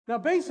Now,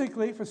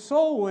 basically, for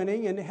soul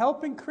winning and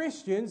helping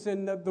Christians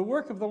and the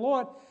work of the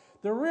Lord,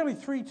 there are really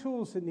three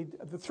tools that need,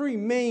 the three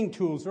main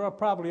tools. There are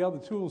probably other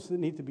tools that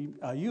need to be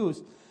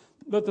used,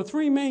 but the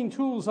three main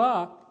tools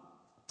are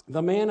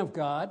the man of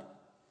God,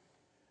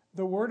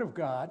 the Word of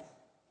God,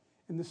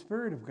 and the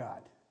Spirit of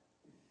God.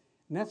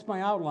 And that's my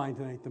outline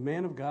tonight, the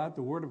man of God,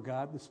 the Word of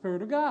God, the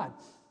Spirit of God.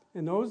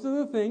 And those are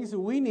the things that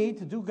we need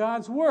to do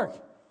God's work.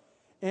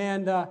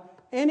 And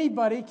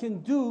anybody can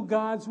do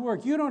God's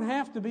work. You don't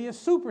have to be a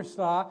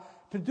superstar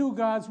to do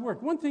God's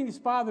work. One thing that's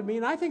bothered me,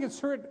 and I think it's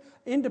hurt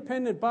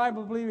independent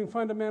Bible-believing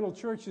fundamental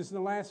churches in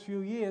the last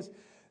few years,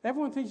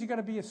 everyone thinks you've got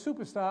to be a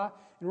superstar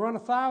and run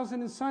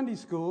 1,000 in Sunday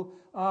school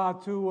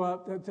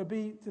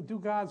to do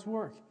God's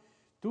work.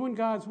 Doing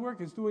God's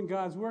work is doing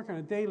God's work on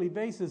a daily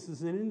basis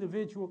as an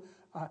individual,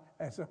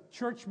 as a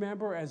church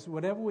member, as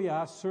whatever we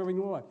are, serving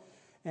the Lord.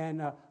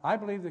 And I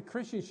believe that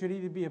Christians should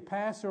either be a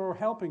pastor or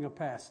helping a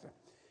pastor.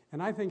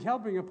 And I think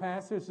helping a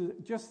pastor is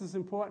just as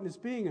important as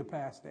being a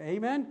pastor.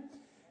 Amen?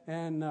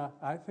 And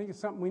I think it's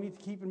something we need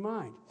to keep in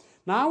mind.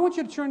 Now, I want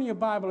you to turn in your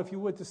Bible, if you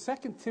would, to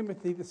 2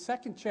 Timothy, the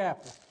second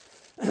chapter.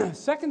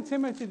 2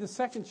 Timothy, the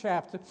second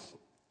chapter.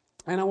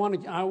 And I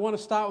want to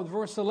start with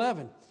verse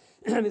 11.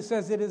 And it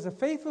says, "It is a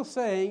faithful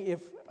saying, if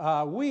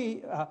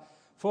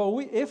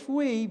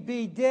we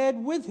be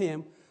dead with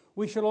him,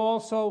 we shall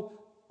also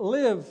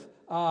live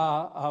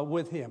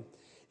with him.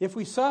 If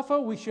we suffer,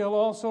 we shall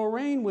also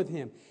reign with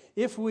him.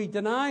 If we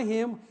deny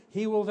him,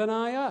 he will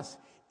deny us.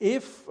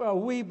 If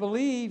we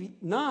believe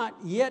not,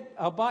 yet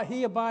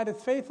he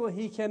abideth faithful,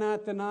 he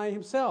cannot deny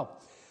himself.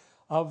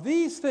 Of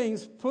these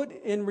things put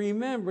in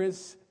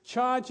remembrance,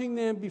 charging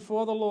them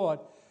before the Lord,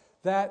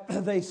 that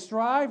they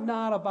strive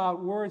not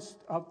about words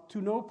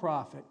to no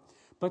profit,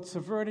 but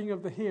subverting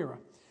of the hearer."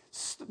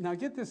 Now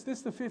get this,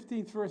 the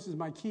 15th verse is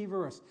my key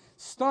verse.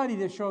 "Study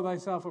to show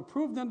thyself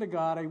approved unto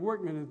God, a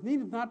workman that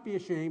needeth not be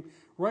ashamed,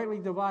 rightly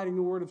dividing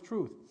the word of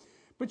truth.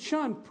 But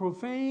shun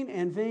profane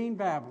and vain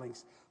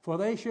babblings, for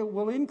they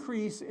will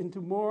increase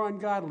into more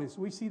ungodliness."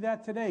 We see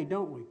that today,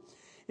 don't we?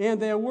 "And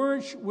their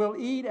words will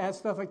eat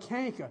as doth a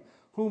canker,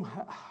 whom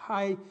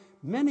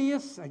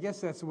Hymenaeus," I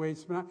guess that's the way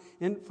it's pronounced,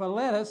 "and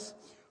Philetus,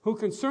 who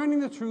concerning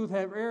the truth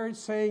have erred,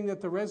 saying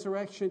that the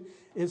resurrection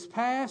is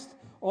past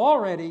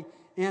already,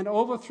 and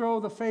overthrow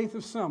the faith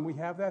of some." We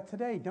have that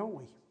today, don't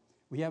we?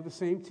 We have the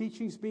same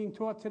teachings being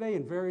taught today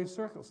in various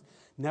circles.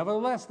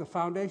 "Nevertheless, the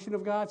foundation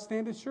of God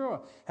standeth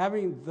sure,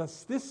 having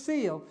this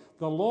seal,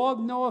 the Lord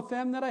knoweth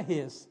them that are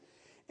his.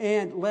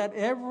 And let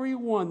every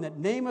one that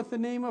nameth the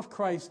name of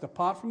Christ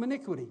depart from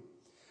iniquity.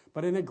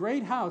 But in a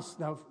great house,"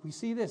 now we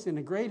see this, "in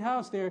a great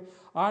house there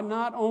are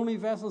not only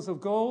vessels of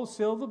gold,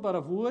 silver, but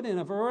of wood and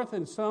of earth,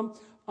 and some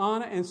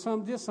honor and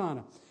some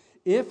dishonor.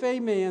 If a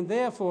man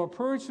therefore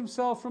purge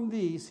himself from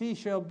these, he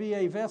shall be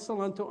a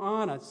vessel unto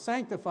honor,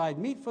 sanctified,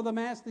 meet for the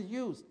master's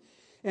use,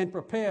 and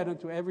prepared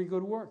unto every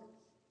good work.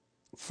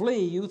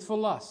 Flee youthful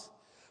lusts,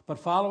 but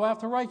follow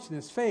after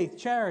righteousness, faith,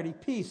 charity,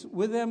 peace,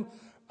 with them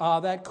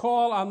that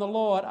call on the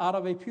Lord out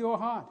of a pure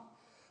heart.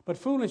 But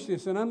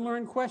foolishness and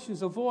unlearned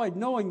questions avoid,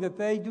 knowing that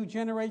they do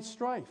generate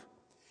strife.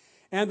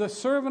 And the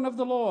servant of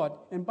the Lord,"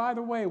 and by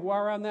the way,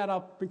 while we're on that,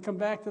 I'll come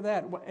back to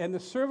that. "And the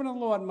servant of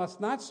the Lord must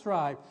not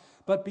strive,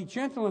 but be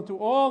gentle unto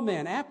all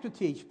men, apt to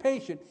teach,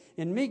 patient,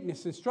 in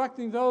meekness,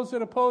 instructing those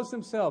that oppose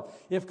themselves.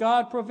 If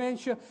God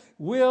prevents you,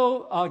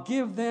 will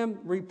give them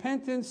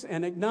repentance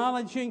and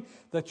acknowledging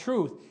the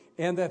truth,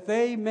 and that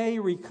they may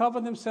recover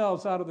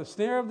themselves out of the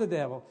snare of the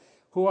devil,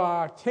 who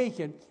are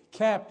taken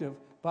captive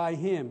by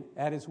him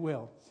at his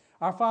will."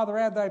 Our Father,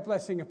 add thy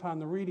blessing upon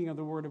the reading of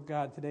the Word of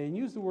God today, and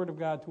use the Word of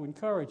God to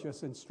encourage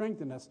us and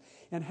strengthen us,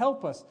 and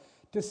help us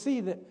to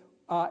see that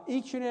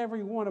each and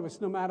every one of us,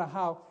 no matter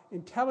how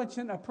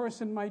intelligent a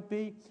person might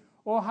be,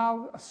 or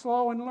how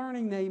slow in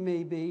learning they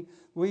may be,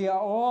 we are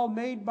all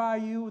made by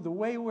you the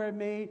way we're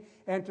made,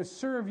 and to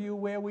serve you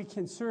where we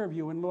can serve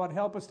you. And Lord,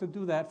 help us to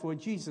do that for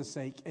Jesus'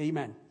 sake.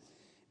 Amen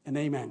and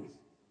amen.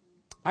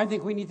 I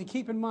think we need to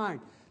keep in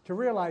mind to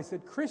realize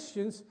that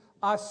Christians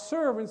are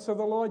servants of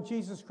the Lord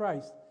Jesus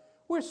Christ.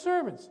 We're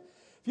servants.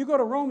 If you go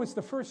to Romans,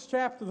 the first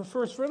chapter, the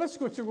first verse, let's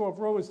go to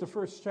Romans, the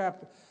first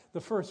chapter,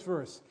 the first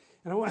verse.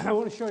 And I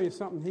want to show you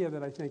something here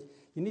that I think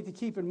you need to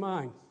keep in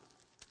mind.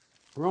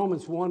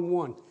 Romans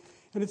 1:1.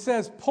 And it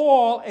says,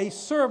 "Paul, a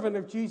servant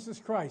of Jesus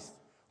Christ."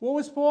 What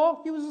was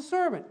Paul? He was a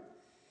servant.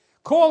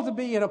 Called to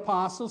be an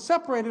apostle,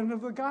 separated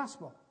of the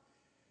gospel.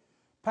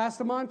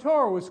 Pastor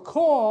Montoro was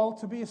called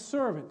to be a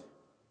servant.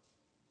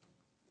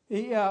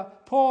 Let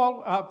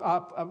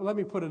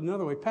me put it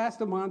another way.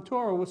 Pastor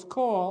Montoro was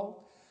called,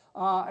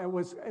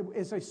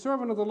 is a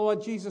servant of the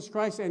Lord Jesus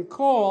Christ, and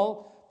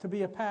called to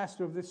be a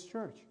pastor of this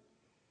church.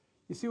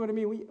 You see what I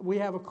mean? We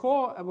have a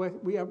call.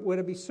 We're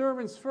to be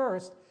servants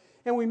first,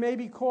 and we may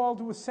be called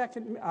to a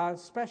second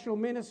special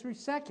ministry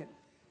second.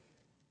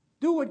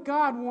 Do what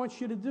God wants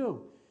you to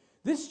do.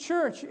 This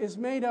church is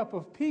made up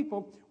of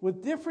people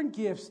with different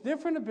gifts,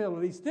 different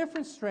abilities,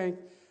 different strength,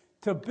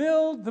 to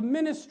build the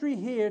ministry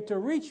here, to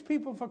reach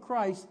people for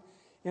Christ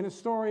in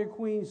Astoria,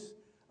 Queens,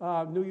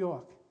 New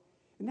York.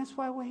 And that's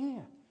why we're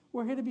here.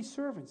 We're here to be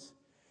servants.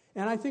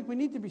 And I think we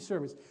need to be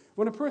servants.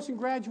 When a person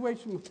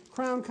graduates from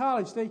Crown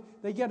College,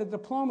 they get a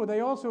diploma.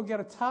 They also get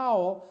a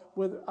towel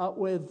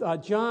with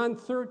John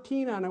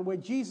 13 on it, where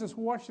Jesus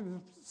washed the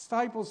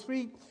disciples'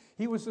 feet.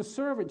 He was a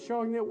servant,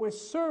 showing that we're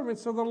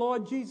servants of the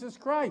Lord Jesus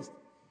Christ.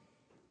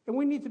 And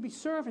we need to be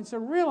servants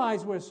and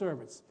realize we're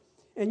servants.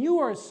 And you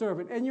are a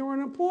servant, and you're an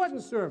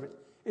important servant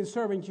in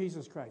serving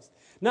Jesus Christ.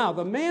 Now,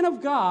 the man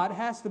of God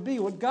has to be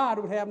what God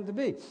would have him to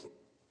be.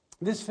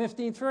 This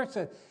 15th verse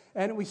said,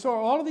 and we saw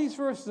all of these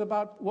verses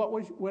about what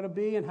we're to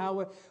be and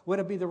how we're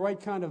to be the right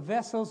kind of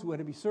vessels. We're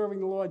to be serving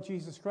the Lord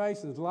Jesus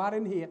Christ. There's a lot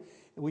in here,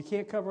 and we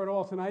can't cover it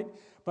all tonight.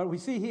 But we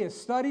see here,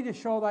 study to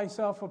show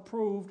thyself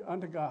approved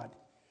unto God.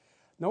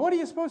 Now, what are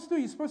you supposed to do?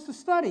 You're supposed to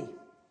study.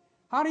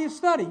 How do you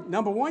study?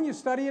 Number one, you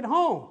study at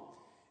home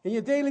in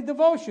your daily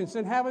devotions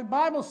and have a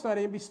Bible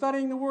study and be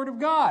studying the Word of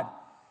God.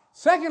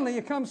 Secondly,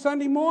 you come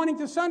Sunday morning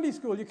to Sunday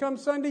school. You come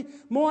Sunday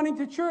morning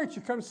to church.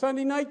 You come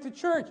Sunday night to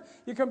church.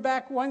 You come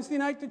back Wednesday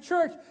night to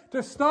church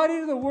to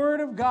study the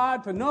Word of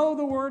God, to know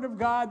the Word of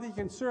God, that you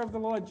can serve the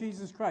Lord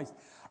Jesus Christ.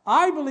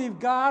 I believe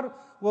God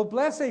will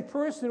bless a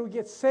person who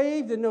gets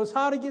saved and knows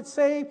how to get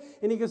saved,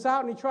 and he goes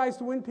out and he tries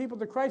to win people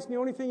to Christ, and the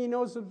only thing he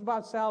knows is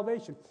about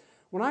salvation.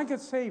 When I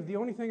got saved, the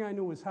only thing I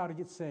knew was how to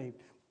get saved.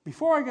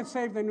 Before I got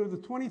saved, I knew the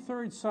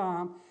 23rd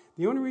Psalm.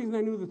 The only reason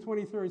I knew the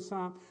 23rd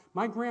Psalm,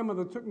 my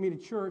grandmother took me to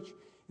church,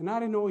 and I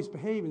didn't always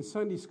behave in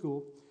Sunday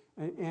school,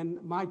 and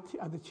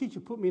the teacher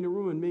put me in a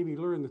room and made me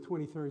learn the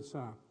 23rd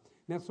Psalm.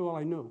 And that's all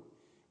I knew.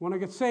 When I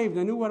got saved,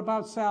 I knew what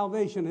about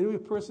salvation. I knew a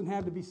person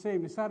had to be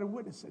saved. I started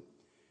witnessing.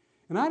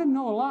 And I didn't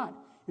know a lot.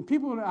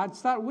 And I'd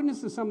start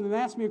witnessing something and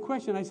ask me a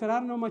question. I said, I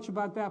don't know much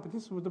about that, but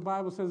this is what the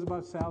Bible says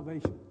about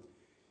salvation.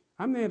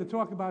 I'm there to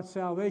talk about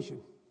salvation.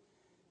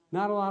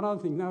 Not a lot of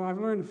other things. Now, I've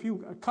learned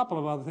a couple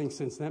of other things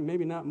since then.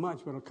 Maybe not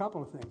much, but a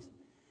couple of things.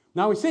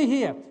 Now, we see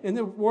here in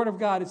the Word of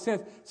God, it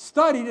says,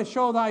 study to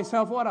show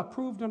thyself what?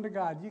 Approved unto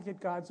God. You get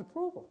God's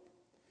approval.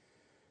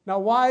 Now,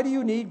 why do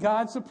you need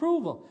God's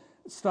approval?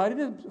 Study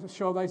to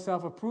show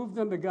thyself approved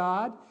unto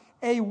God,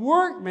 a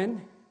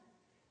workman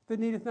that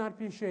needeth not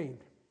be ashamed.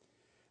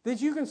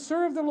 That you can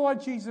serve the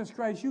Lord Jesus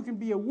Christ. You can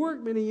be a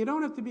workman, and you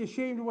don't have to be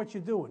ashamed of what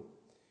you're doing.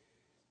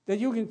 That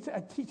you can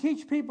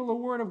teach people the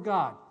Word of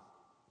God.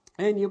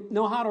 And you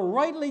know how to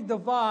rightly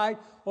divide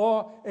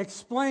or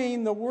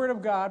explain the Word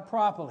of God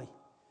properly.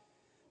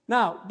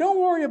 Now, don't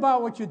worry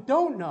about what you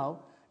don't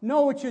know.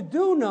 Know what you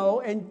do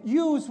know and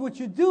use what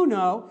you do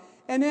know.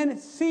 And then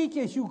seek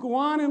as you go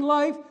on in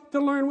life to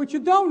learn what you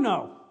don't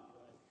know.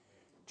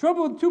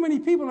 Trouble with too many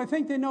people, I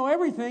think they know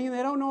everything and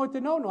they don't know what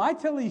they don't know. I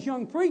tell these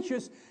young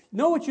preachers,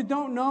 know what you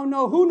don't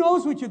know who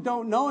knows what you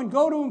don't know, and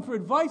go to them for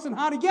advice on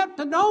how to get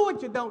to know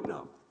what you don't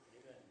know.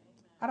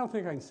 I don't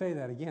think I can say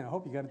that again. I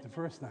hope you got it the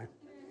first time.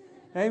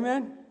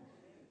 Amen?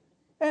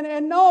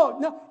 And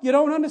no, you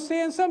don't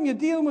understand something. You're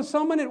dealing with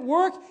someone at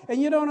work and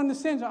you don't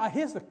understand. So,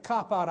 here's the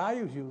cop-out I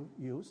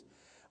use,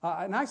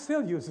 and I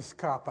still use this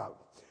cop-out.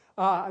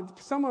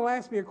 Someone will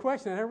ask me a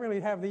question, and I don't really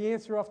have the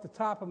answer off the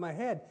top of my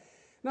head.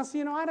 Now,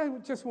 see, I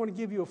don't just want to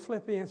give you a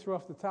flip answer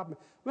off the top of my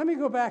head. Let me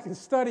go back and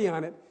study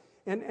on it,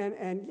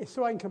 and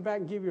so I can come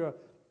back and give you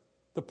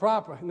the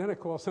proper, and then I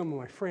call some of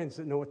my friends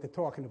that know what they're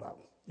talking about,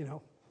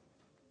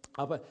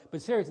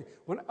 But seriously,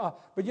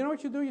 but you know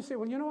what you do? You say,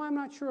 well, I'm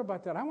not sure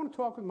about that. I want to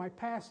talk with my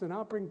pastor, and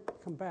I'll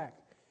come back.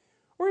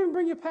 Or even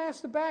bring your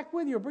pastor back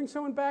with you, or bring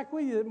someone back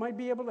with you that might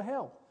be able to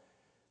help.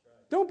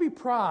 Don't be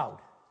proud.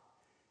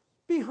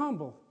 Be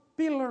humble.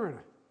 Be a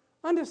learner.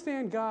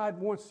 Understand God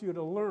wants you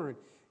to learn.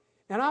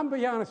 And I'm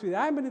going to be honest with you,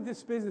 I've been in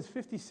this business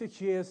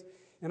 56 years,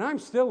 and I'm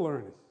still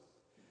learning.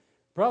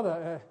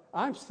 Brother,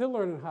 I'm still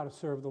learning how to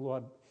serve the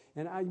Lord.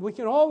 And we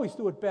can always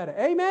do it better.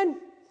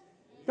 Amen?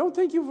 Don't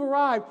think you've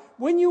arrived.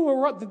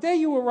 The day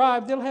you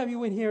arrive, they'll have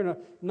you in here in a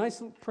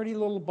nice, pretty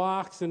little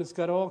box, and it's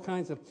got all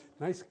kinds of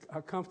nice,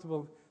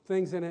 comfortable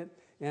things in it.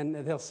 And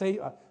they'll say,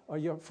 or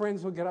your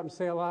friends will get up and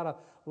say a lot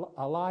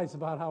of lies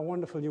about how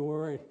wonderful you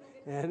were,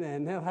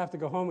 and they'll have to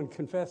go home and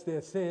confess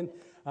their sin.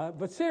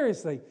 But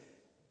seriously,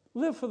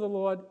 live for the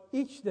Lord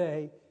each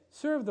day,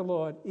 serve the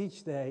Lord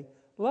each day,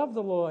 love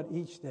the Lord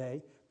each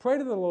day, pray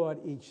to the Lord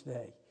each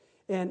day,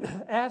 and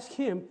ask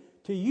Him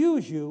to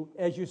use you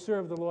as you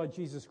serve the Lord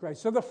Jesus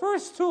Christ. So the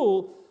first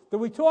tool that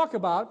we talk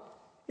about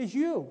is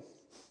you.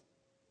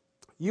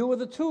 You are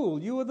the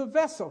tool. You are the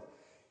vessel.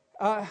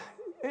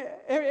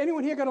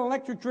 Anyone here got an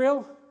electric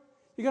drill?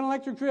 You got an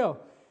electric drill.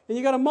 And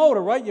you got a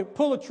motor, right? You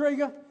pull a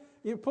trigger.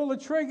 You pull the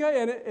trigger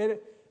and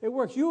it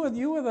works. You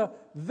are the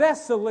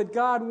vessel that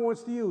God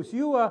wants to use.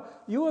 You are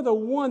the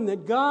one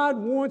that God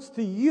wants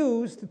to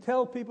use to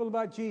tell people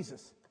about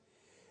Jesus.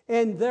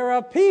 And there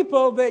are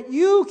people that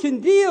you can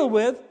deal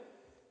with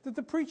that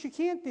the preacher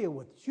can't deal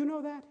with. Did you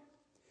know that?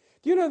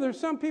 Do you know there's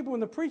some people when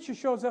the preacher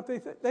shows up,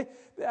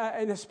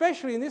 and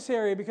especially in this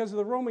area because of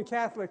the Roman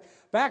Catholic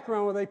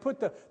background where they put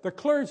the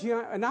clergy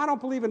on, and I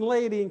don't believe in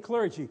laity and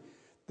clergy.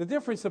 The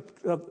difference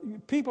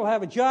of people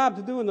have a job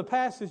to do and the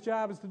pastor's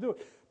job is to do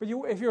it. But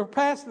if you're a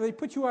pastor, they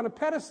put you on a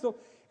pedestal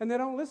and they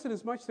don't listen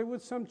as much as they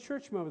would some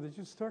church member that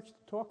just starts to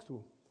talk to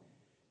them.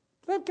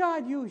 Let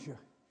God use you.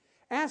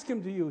 Ask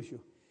him to use you.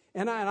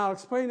 And I'll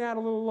explain that a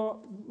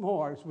little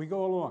more as we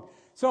go along.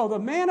 So the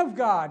man of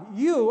God,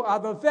 you are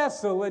the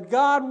vessel that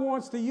God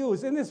wants to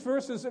use. In this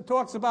verse, it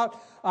talks about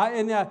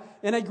in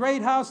a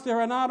great house there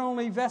are not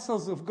only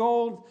vessels of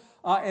gold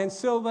and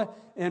silver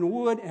and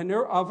wood and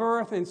of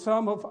earth, and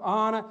some of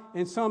honor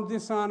and some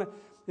dishonor.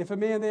 If a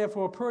man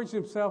therefore purge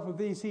himself of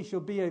these, he shall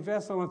be a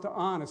vessel unto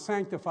honor,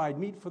 sanctified,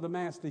 meet for the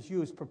master's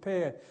use,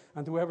 prepared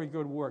unto every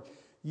good work.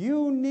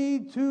 You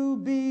need to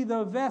be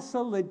the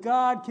vessel that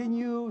God can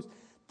use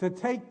to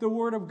take the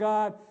word of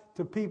God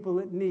to people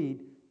that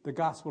need the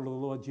gospel of the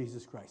Lord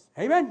Jesus Christ.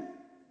 Amen?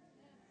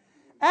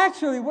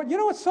 Actually, you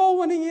know what soul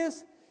winning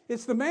is?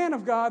 It's the man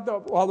of God,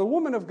 or the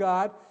woman of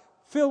God,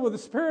 filled with the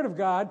Spirit of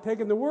God,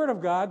 taking the word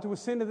of God to a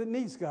sinner that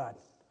needs God.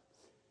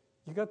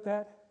 You got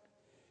that?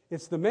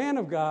 It's the man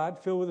of God,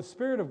 filled with the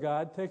Spirit of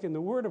God, taking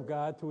the word of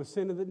God to a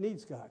sinner that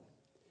needs God.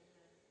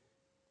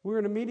 We were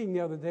in a meeting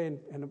the other day,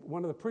 and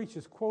one of the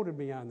preachers quoted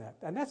me on that.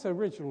 And that's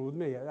original with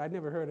me. I'd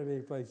never heard it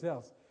anyplace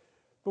else.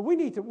 But we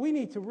need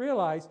to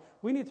realize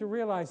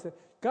that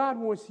God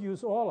wants to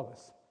use all of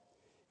us.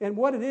 And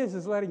what it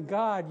is letting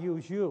God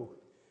use you.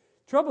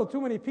 Trouble,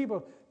 too many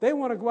people, they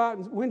want to go out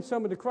and win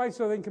someone to Christ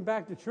so they can come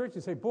back to church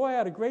and say, boy, I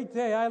had a great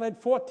day. I led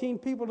 14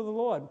 people to the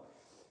Lord.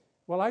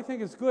 Well, I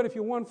think it's good if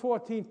you won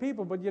 14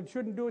 people, but you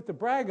shouldn't do it to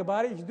brag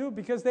about it. You should do it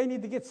because they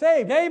need to get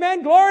saved.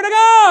 Amen? Glory to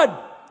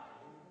God!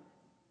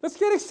 Let's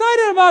get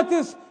excited about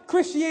this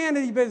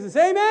Christianity business.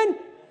 Amen?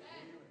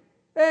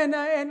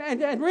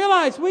 And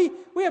realize we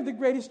have the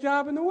greatest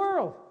job in the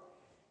world.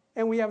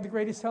 And we have the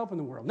greatest help in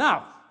the world.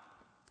 Now,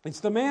 it's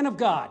the man of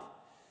God.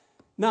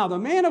 Now, the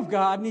man of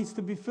God needs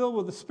to be filled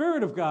with the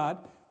Spirit of God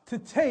to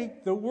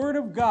take the Word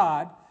of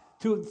God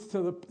to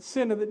the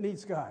sinner that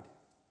needs God.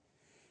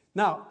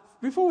 Now,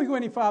 before we go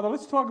any farther,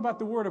 let's talk about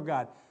the Word of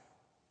God.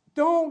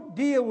 Don't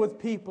deal with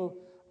people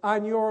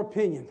on your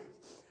opinion.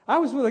 I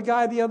was with a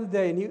guy the other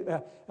day,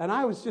 and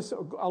I was just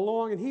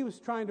along, and he was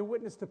trying to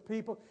witness to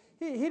people.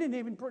 He didn't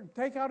even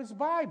take out his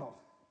Bible.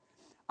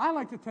 I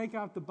like to take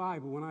out the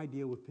Bible when I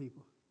deal with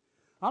people.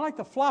 I like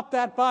to flop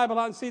that Bible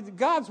out and see that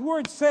God's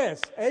Word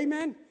says.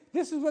 Amen?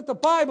 This is what the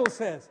Bible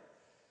says.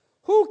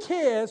 Who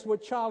cares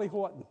what Charlie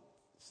Horton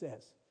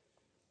says?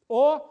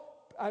 Or,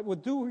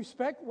 with due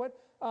respect, what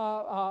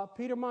Pastor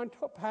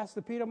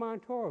Peter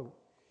Montoro.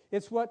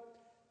 It's what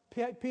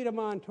Peter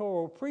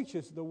Montoro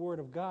preaches, the Word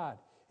of God.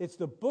 It's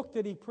the book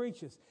that he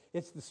preaches.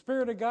 It's the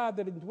Spirit of God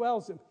that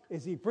indwells him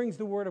as he brings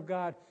the Word of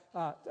God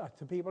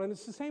to people. And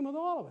it's the same with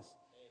all of us.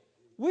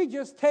 We're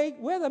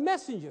the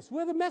messengers.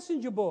 We're the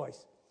messenger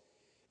boys.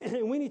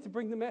 And we need to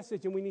bring the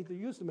message, and we need to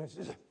use the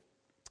message.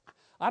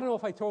 I don't know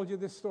if I told you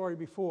this story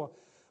before,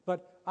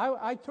 but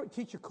I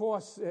teach a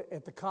course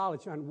at the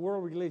college on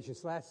world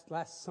religions. Last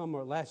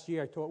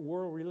year, I taught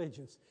world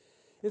religions.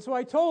 And so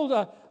I told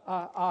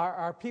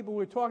our people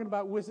we were talking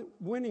about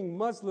winning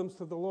Muslims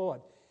to the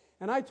Lord.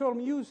 And I told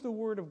them, use the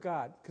Word of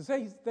God. Because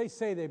they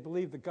say they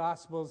believe the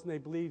Gospels and they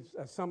believe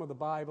some of the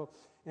Bible.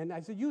 And I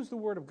said, use the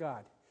Word of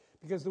God.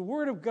 Because the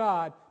Word of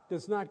God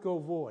does not go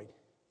void.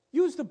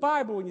 Use the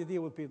Bible when you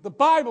deal with people. The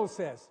Bible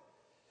says.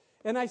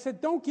 And I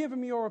said, don't give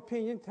them your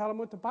opinion. Tell them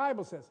what the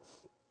Bible says.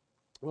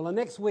 Well, the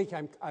next week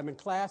I'm in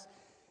class.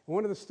 And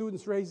one of the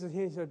students raised his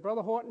hand and said,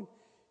 Brother Horton,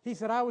 he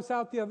said, I was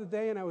out the other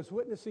day and I was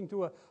witnessing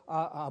to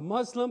a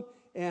Muslim.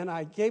 And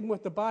I gave him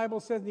what the Bible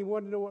says, and he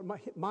wanted to know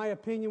what my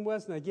opinion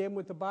was, and I gave him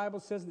what the Bible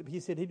says. He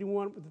said he didn't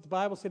want what the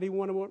Bible said, he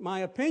wanted what my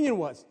opinion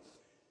was.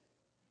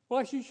 Well,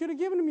 I said, you should have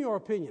given him your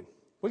opinion.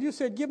 Well, you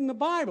said give him the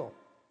Bible.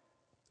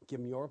 Give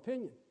him your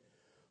opinion.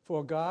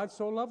 For God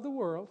so loved the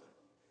world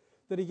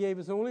that he gave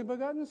his only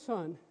begotten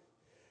Son,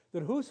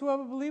 that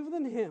whosoever believeth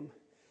in him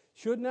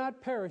should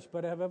not perish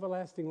but have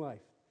everlasting life.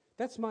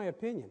 That's my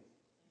opinion.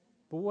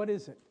 But what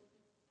is it?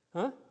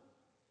 Huh?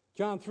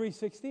 John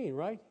 3:16,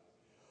 right?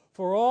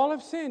 For all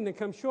have sinned and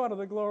come short of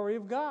the glory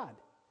of God.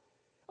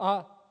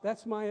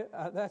 That's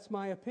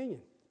my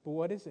opinion. But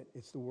what is it?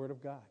 It's the Word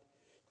of God.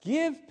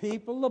 Give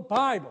people the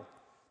Bible.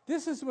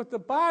 This is what the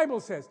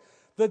Bible says.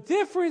 The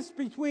difference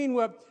between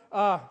what,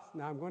 now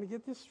I'm going to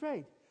get this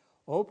straight.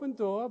 Open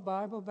Door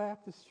Bible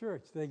Baptist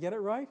Church. Did I get it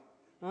right?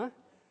 Huh?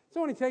 It's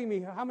only taking me,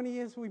 how many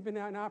years we've been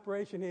in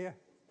operation here?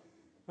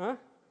 Huh?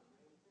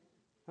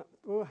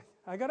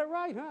 I got it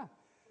right, huh?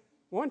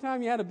 One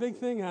time you had a big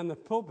thing on the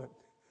pulpit.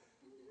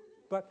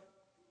 But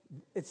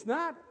it's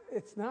not,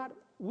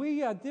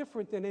 we are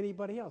different than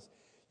anybody else.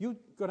 You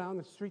go down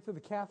the street to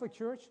the Catholic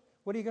Church,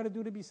 what do you got to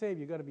do to be saved?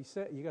 You got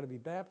to be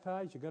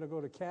baptized, you got to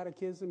go to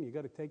catechism, you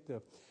got to take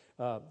the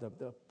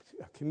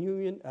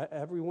communion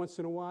every once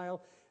in a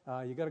while,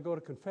 you got to go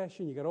to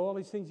confession, you got all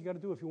these things you got to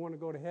do if you want to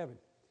go to heaven.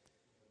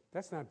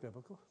 That's not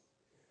biblical.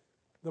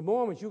 The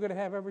Mormons, you got to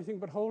have everything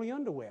but holy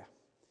underwear.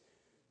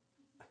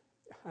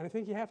 And I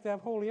think you have to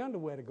have holy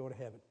underwear to go to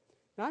heaven.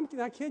 Now, I'm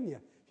not kidding you.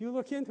 If you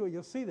look into it,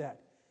 you'll see that.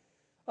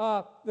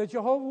 The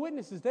Jehovah's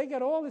Witnesses, they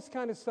got all this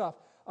kind of stuff.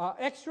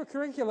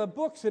 Extracurricular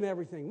books and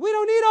everything. We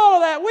don't need all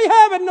of that. We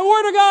have it in the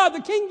Word of God,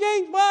 the King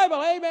James Bible.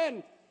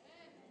 Amen.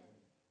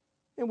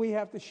 And we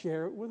have to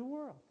share it with the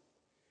world.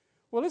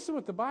 Well, this is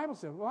what the Bible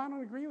says. Well, I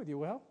don't agree with you.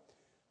 Well,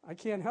 I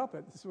can't help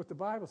it. This is what the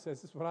Bible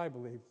says. This is what I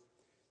believe.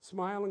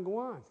 Smile and go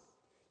on.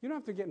 You don't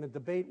have to get in a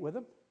debate with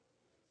them.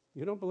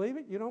 You don't believe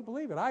it? You don't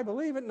believe it. I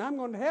believe it, and I'm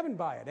going to heaven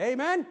by it.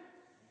 Amen?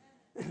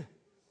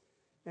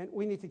 And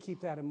we need to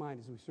keep that in mind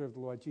as we serve the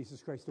Lord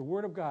Jesus Christ. The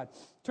Word of God.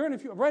 Turn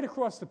right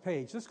across the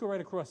page. Let's go right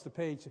across the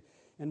page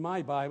in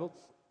my Bible.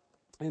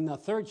 In the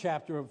 3rd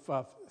chapter of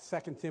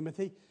 2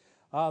 Timothy,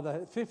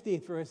 the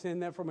 15th verse,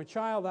 and that from a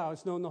child thou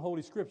hast known the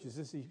Holy Scriptures.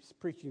 This he's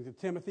preaching to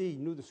Timothy. He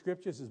knew the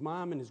Scriptures. His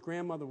mom and his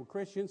grandmother were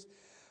Christians,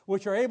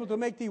 which are able to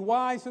make thee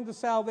wise unto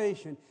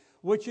salvation,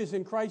 which is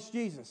in Christ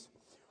Jesus.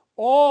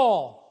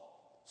 All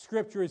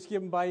Scripture is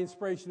given by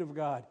inspiration of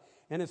God,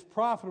 and is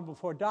profitable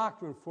for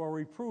doctrine, for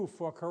reproof,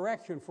 for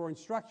correction, for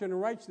instruction in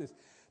righteousness,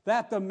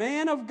 that the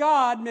man of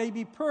God may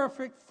be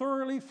perfect,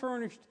 thoroughly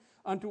furnished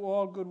unto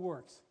all good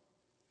works.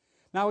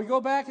 Now we go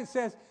back, it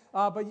says,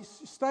 but you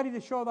study to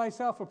show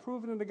thyself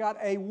approved unto God,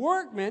 a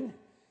workman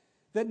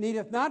that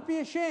needeth not be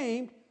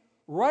ashamed,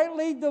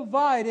 rightly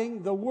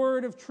dividing the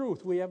word of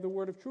truth. We have the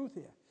word of truth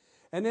here.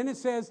 And then it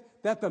says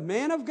that the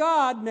man of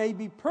God may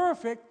be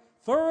perfect,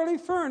 thoroughly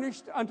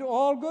furnished unto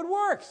all good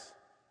works.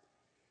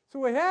 So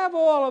we have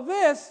all of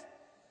this,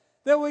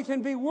 that we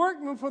can be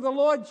workmen for the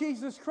Lord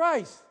Jesus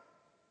Christ.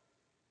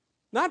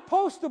 Not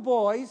poster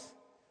boys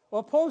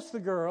or poster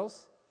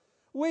girls.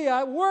 We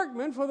are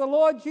workmen for the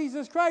Lord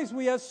Jesus Christ.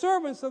 We are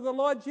servants of the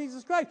Lord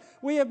Jesus Christ.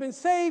 We have been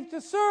saved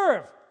to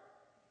serve.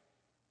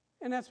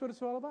 And that's what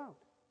it's all about.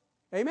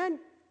 Amen?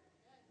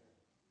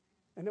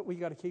 And we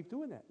got to keep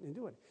doing that and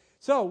doing it.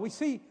 So we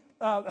see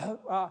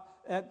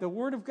that the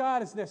Word of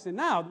God is necessary.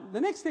 Now, the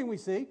next thing we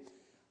see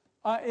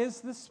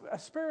is the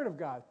Spirit of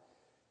God.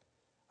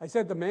 I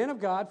said the man of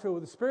God filled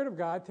with the Spirit of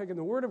God, taking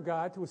the Word of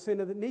God to a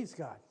sinner that needs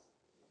God.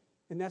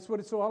 And that's what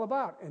it's all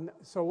about. And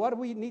so what do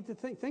we need to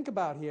think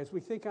about here as we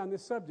think on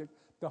this subject?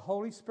 The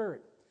Holy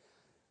Spirit.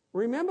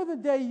 Remember the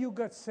day you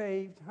got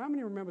saved? How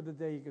many remember the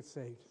day you got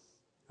saved?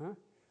 Huh?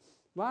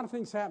 A lot of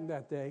things happened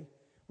that day.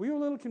 Were you a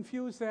little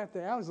confused that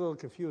day? I was a little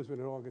confused when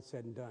it all got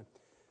said and done.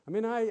 I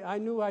mean, I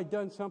knew I'd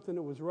done something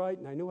that was right,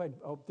 and I knew I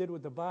did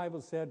what the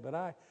Bible said, but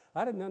I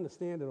didn't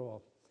understand it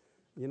all,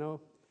 you know.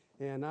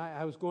 And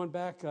I was going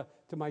back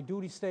to my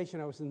duty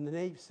station. I was in the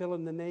Navy, still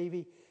in the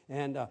Navy,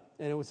 and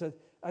it was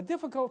a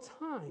difficult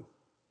time,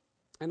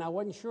 and I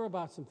wasn't sure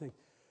about some things.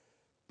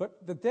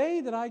 But the day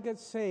that I got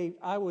saved,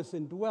 I was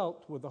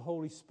indwelt with the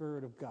Holy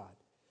Spirit of God.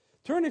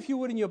 Turn, if you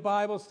would, in your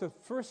Bibles to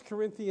 1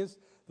 Corinthians,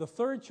 the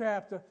 3rd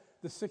chapter,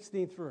 the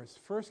 16th verse.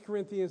 1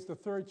 Corinthians, the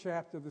 3rd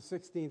chapter, the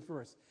 16th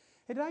verse.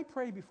 Hey, did I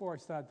pray before I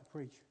started to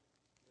preach?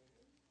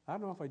 I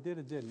don't know if I did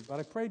or didn't, but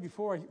I prayed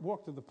before I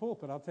walked to the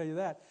pulpit, I'll tell you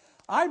that.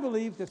 I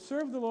believe that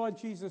serve the Lord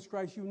Jesus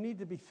Christ, you need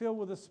to be filled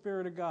with the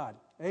Spirit of God.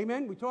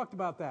 Amen? We talked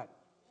about that.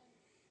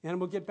 And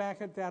we'll get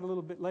back at that a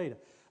little bit later.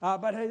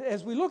 But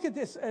as we look at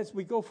this, as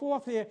we go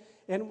forth here,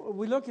 and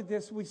we look at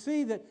this, we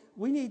see that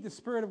we need the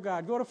Spirit of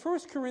God. Go to 1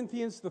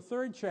 Corinthians, the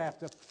 3rd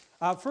chapter,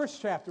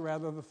 first chapter,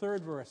 rather, the 3rd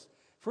verse.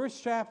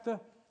 First chapter,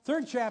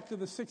 3rd chapter,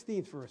 the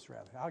 16th verse,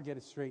 rather. I'll get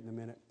it straight in a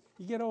minute.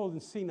 You get old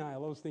and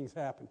senile, those things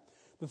happen.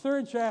 The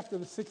 3rd chapter,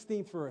 the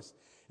 16th verse.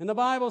 And the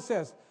Bible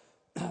says,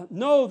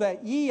 know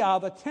that ye are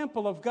the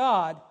temple of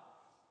God,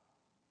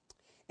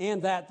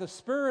 and that the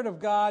Spirit of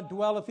God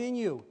dwelleth in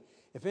you.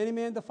 If any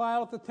man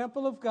defileth the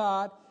temple of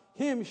God,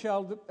 him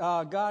shall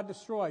God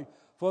destroy.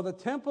 For the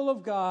temple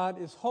of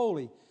God is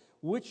holy,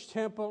 which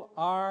temple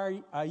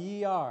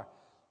ye are.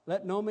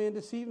 Let no man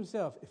deceive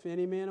himself. If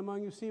any man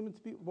among you seemeth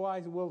to be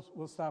wise,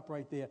 we'll stop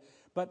right there.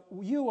 But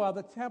you are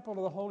the temple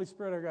of the Holy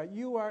Spirit of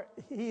God.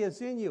 He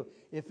is in you.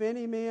 If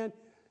any man,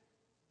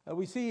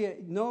 we see,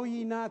 know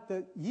ye not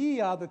that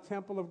ye are the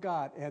temple of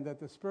God, and that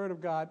the Spirit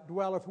of God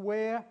dwelleth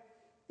where?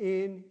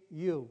 In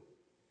you.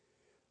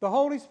 The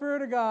Holy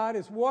Spirit of God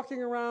is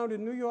walking around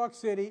in New York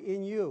City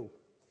in you.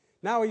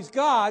 Now, He's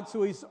God,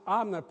 so He's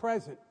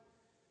omnipresent,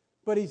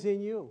 but He's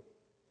in you.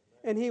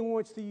 And He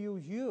wants to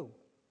use you.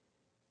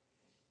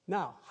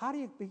 Now, how do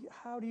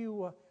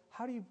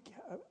you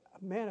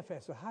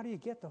manifest, or how do you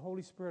get the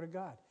Holy Spirit of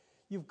God?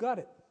 You've got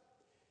it.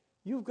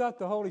 You've got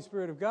the Holy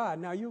Spirit of God.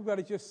 Now, you've got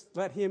to just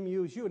let Him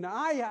use you. Now,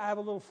 I have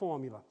a little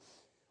formula.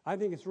 I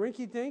think it's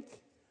rinky-dink.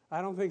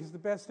 I don't think it's the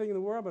best thing in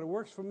the world, but it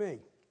works for me.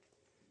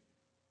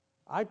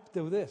 I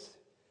do this.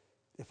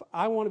 If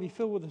I want to be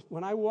filled with this,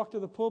 when I walk to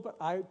the pulpit,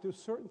 I do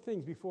certain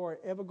things before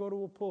I ever go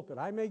to a pulpit.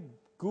 I may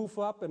goof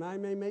up and I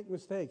may make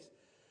mistakes.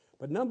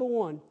 But number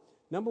one,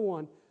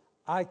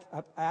 I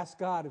ask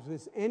God if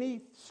there's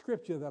any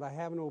scripture that I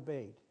haven't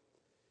obeyed.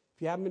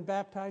 If you haven't been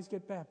baptized,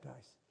 get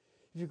baptized.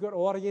 If you've got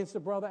aught against a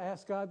brother,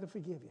 ask God to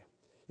forgive you.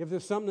 If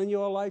there's something in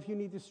your life you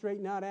need to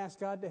straighten out, ask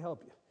God to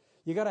help you.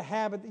 You got a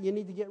habit that you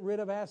need to get rid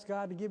of, ask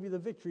God to give you the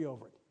victory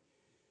over it.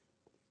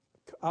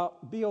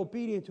 Be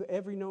obedient to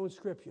every known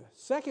scripture.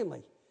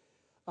 Secondly,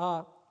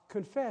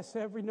 confess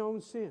every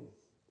known sin.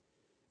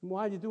 And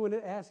while you're doing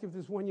it, ask if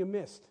there's one you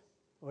missed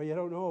or you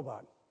don't know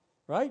about.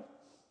 Right?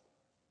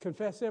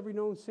 Confess every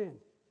known sin.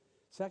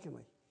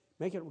 Secondly,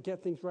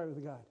 get things right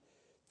with God.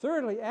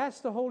 Thirdly,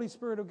 ask the Holy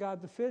Spirit of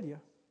God to fill you.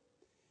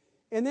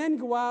 and then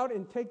go out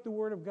and take the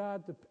Word of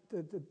God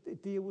to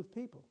deal with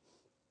people.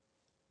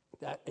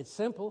 It's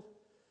simple.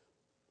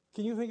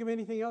 Can you think of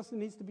anything else that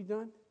needs to be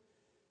done?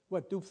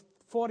 What, do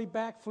 40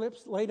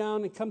 backflips, lay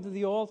down and come to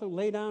the altar,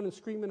 lay down and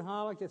scream and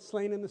holler, get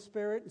slain in the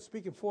Spirit, and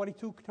speak in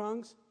 42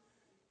 tongues?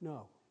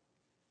 No.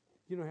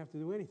 You don't have to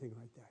do anything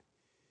like that.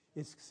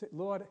 It's,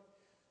 Lord,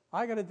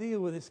 I got to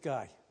deal with this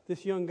guy,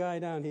 this young guy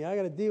down here. I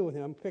got to deal with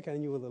him. I'm picking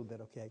on you a little bit,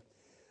 okay?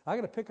 I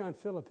got to pick on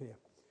Philip here.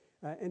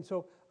 And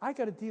so I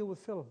got to deal with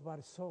Philip about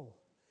his soul.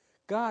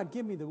 God,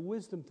 give me the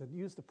wisdom to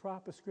use the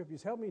proper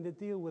scriptures. Help me to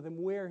deal with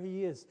him where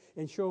he is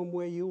and show him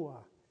where you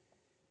are.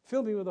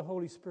 Fill me with the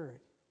Holy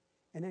Spirit.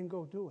 And then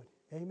go do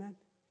it. Amen?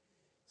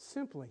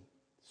 Simply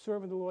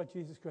serving the Lord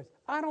Jesus Christ.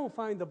 I don't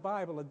find the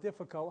Bible a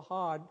difficult,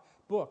 hard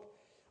book.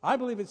 I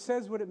believe it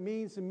says what it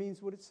means and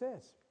means what it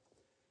says.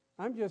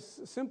 I'm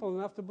just simple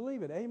enough to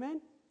believe it.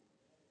 Amen?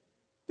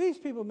 These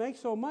people make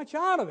so much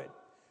out of it.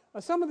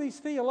 Some of these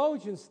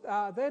theologians,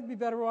 they'd be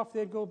better off,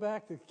 they'd go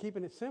back to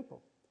keeping it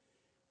simple.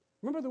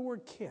 Remember the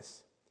word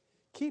kiss.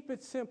 Keep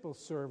it simple,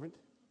 servant.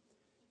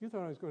 You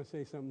thought I was going to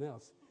say something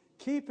else.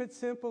 Keep it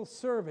simple,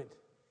 servant.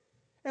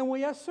 And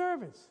we are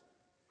servants.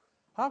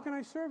 How can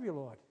I serve you,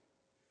 Lord?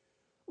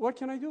 What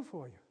can I do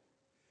for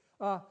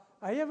you?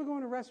 I ever go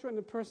in a restaurant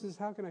and the person says,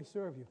 how can I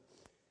serve you?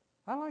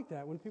 I like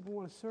that when people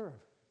want to serve.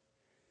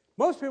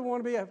 Most people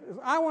want to be,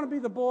 I want to be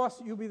the boss,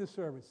 you be the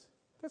servants.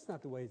 That's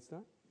not the way it's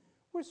done.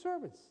 We're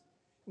servants,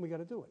 and we got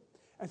to do it.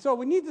 And so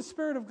we need the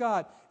Spirit of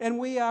God, and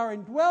we are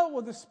indwelt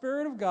with the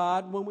Spirit of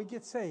God when we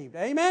get saved.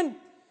 Amen?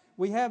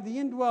 We have the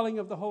indwelling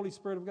of the Holy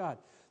Spirit of God.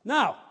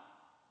 Now,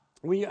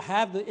 we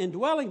have the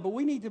indwelling, but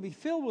we need to be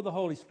filled with the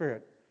Holy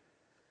Spirit.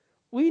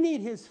 We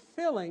need His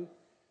filling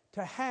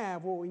to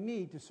have what we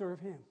need to serve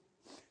Him.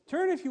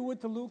 Turn, if you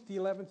would, to Luke, the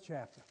 11th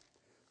chapter.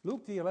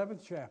 Luke, the 11th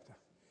chapter.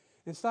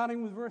 And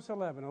starting with verse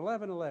 11.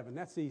 11:11,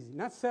 that's easy.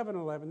 Not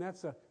 7:11,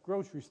 that's a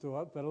grocery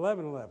store, but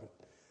 11:11.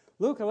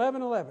 Luke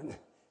 11:11.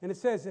 And it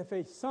says, if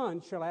a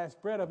son shall ask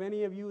bread of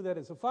any of you that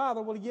is a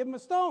father, will he give him a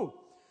stone?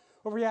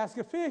 Or if he ask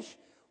a fish,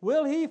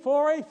 will he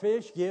for a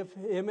fish give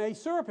him a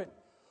serpent?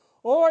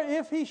 Or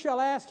if he shall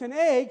ask an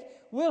egg,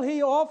 will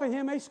he offer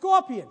him a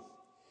scorpion?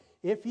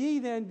 If ye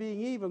then,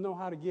 being evil, know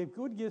how to give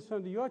good gifts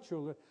unto your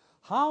children,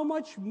 how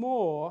much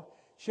more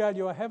shall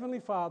your heavenly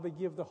Father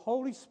give the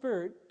Holy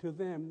Spirit to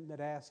them that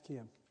ask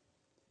him?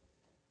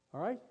 All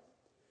right?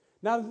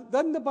 Now,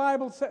 doesn't the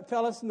Bible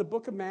tell us in the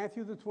book of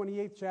Matthew, the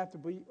 28th chapter,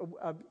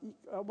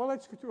 well,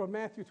 let's go through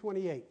Matthew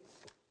 28.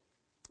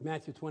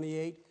 Matthew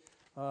 28,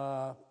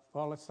 well,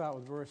 let's start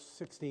with verse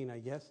 16, I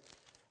guess.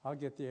 I'll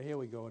get there. Here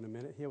we go in a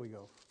minute. Here we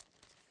go.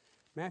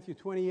 Matthew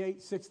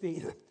 28,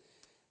 16.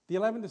 The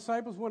 11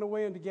 disciples went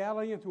away into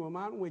Galilee into a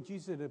mountain where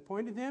Jesus had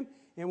appointed them,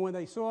 and when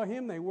they saw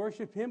him, they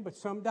worshipped him, but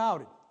some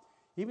doubted.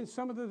 Even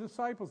some of the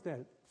disciples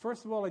did.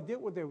 First of all, they did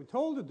what they were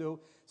told to do.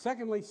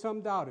 Secondly,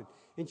 some doubted.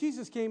 And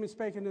Jesus came and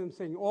spake unto them,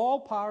 saying, all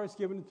power is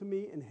given to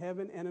me in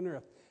heaven and in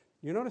earth.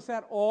 You notice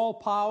that? All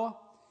power.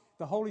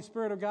 The Holy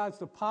Spirit of God is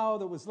the power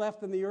that was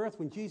left in the earth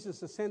when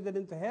Jesus ascended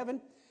into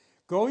heaven.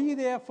 Go ye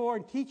therefore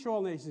and teach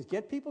all nations.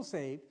 Get people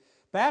saved,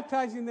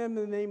 baptizing them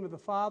in the name of the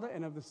Father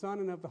and of the Son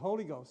and of the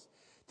Holy Ghost,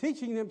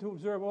 teaching them to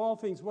observe all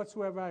things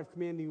whatsoever I have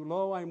commanded you.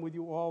 Lo, I am with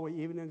you always,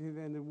 even unto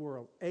the end of the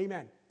world.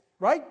 Amen.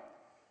 Right?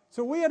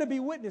 So we are to be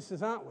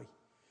witnesses, aren't we?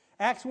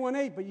 Acts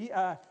 1:8,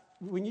 but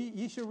when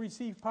ye shall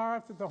receive power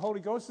after the Holy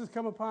Ghost has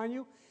come upon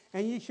you,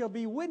 and ye shall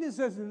be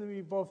witnesses unto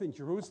me both in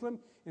Jerusalem,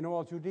 in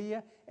all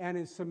Judea, and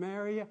in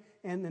Samaria,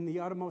 and in the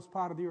uttermost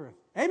part of the earth.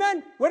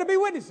 Amen? We're to be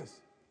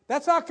witnesses.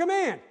 That's our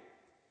command.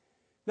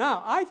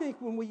 Now, I think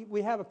when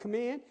we have a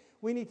command,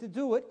 we need to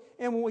do it,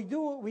 and when we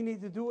do it, we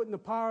need to do it in the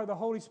power of the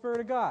Holy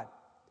Spirit of God.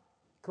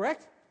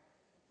 Correct?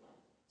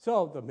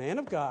 So, the man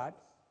of God,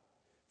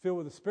 filled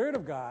with the Spirit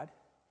of God,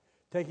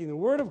 taking the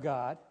Word of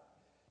God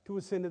to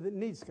a sinner that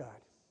needs God.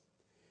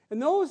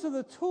 And those are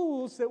the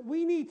tools that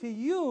we need to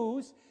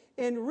use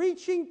in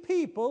reaching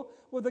people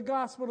with the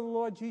gospel of the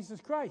Lord Jesus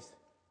Christ.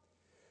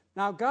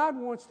 Now, God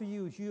wants to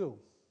use you.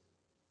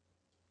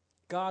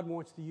 God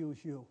wants to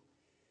use you.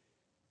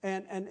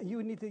 And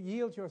you need to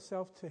yield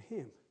yourself to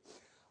Him.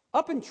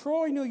 Up in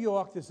Troy, New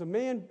York, there's a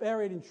man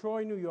buried in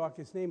Troy, New York.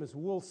 His name is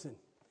Wilson.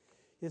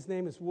 His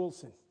name is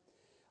Wilson.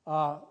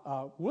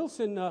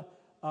 Wilson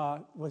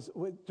was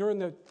during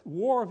the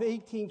War of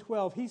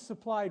 1812. He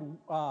supplied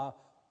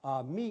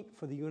meat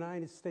for the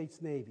United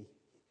States Navy.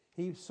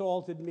 He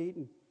salted meat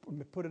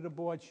and put it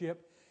aboard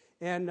ship.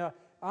 And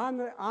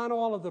on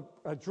all of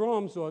the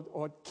drums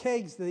or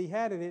kegs that he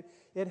had in it,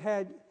 it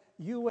had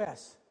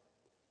U.S.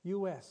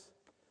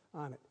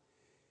 on it.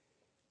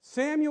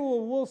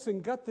 Samuel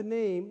Wilson got the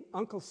name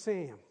Uncle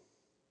Sam.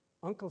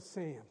 Uncle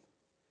Sam.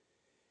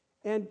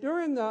 And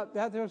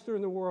that was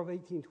during the War of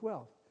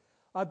 1812.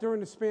 During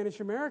the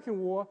Spanish-American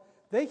War,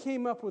 they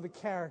came up with a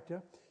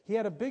character. He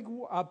had a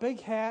big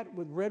hat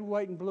with red,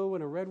 white, and blue,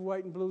 and a red,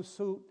 white, and blue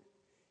suit,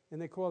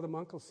 and they called him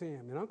Uncle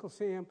Sam. And Uncle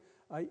Sam,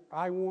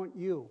 I want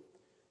you.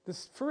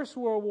 This First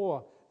World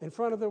War, in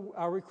front of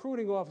our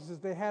recruiting officers,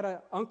 they had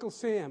a Uncle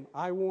Sam,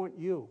 I want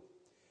you.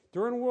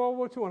 During World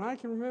War II, and I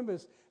can remember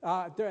this,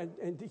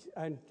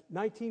 in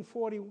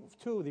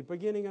 1942, the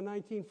beginning of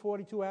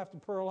 1942 after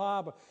Pearl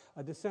Harbor,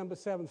 December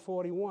 7th,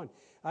 41,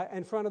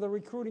 in front of the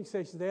recruiting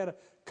stations, they had a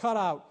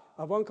cutout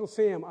of Uncle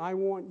Sam, I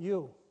want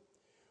you.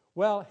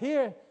 Well,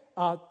 here,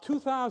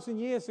 2,000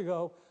 years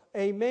ago,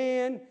 a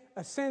man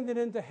ascended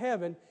into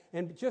heaven,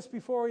 and just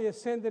before he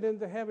ascended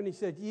into heaven, he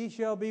said, ye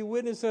shall be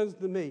witnesses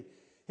to me.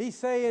 He's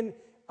saying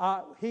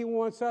he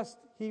wants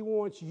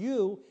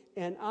you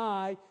and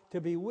I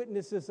to be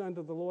witnesses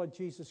unto the Lord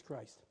Jesus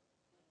Christ.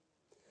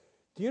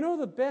 Do you know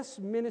the best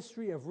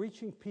ministry of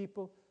reaching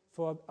people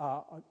for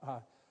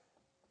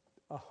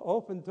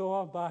Open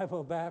Door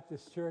Bible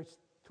Baptist Church?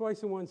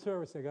 Twice in one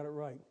service, I got it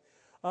right.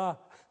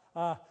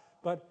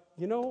 But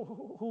you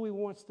know who he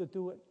wants to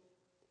do it?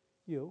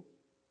 You.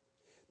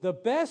 The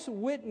best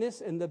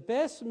witness and the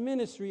best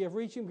ministry of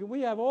reaching people.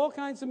 We have all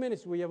kinds of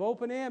ministry. We have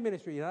open air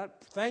ministry.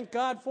 Thank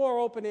God for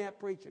open air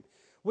preaching.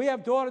 We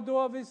have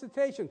door-to-door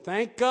visitation.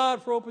 Thank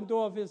God for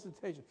open-door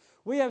visitation.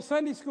 We have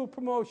Sunday school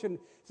promotion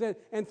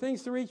and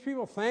things to reach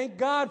people. Thank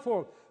God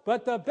for them.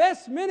 But the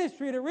best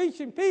ministry to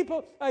reaching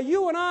people are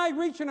you and I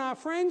reaching our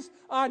friends,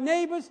 our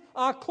neighbors,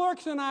 our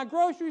clerks in our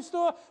grocery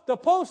store, the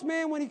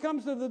postman when he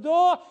comes to the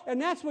door,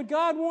 and that's what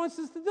God wants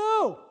us to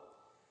do.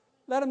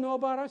 Let them know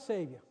about our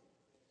Savior.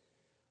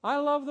 I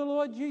love the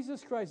Lord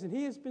Jesus Christ, and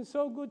He has been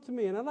so good to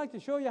me, and I'd like to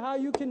show you how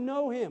you can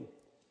know Him.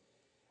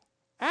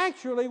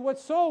 Actually, what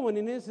soul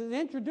winning is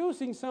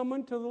introducing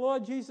someone to the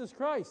Lord Jesus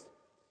Christ.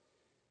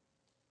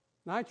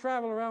 Now, I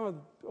travel around with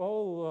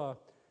old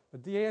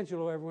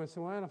D'Angelo every once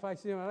in a while, and if I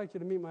see him, I'd like you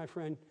to meet my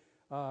friend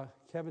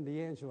Kevin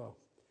D'Angelo,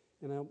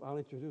 and I'll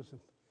introduce him.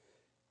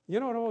 You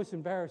know what always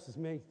embarrasses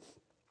me?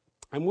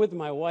 I'm with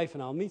my wife,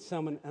 and I'll meet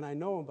someone, and I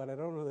know him, but I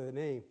don't know their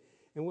name.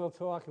 And we'll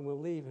talk, and we'll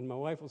leave, and my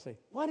wife will say,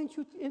 why didn't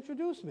you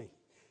introduce me?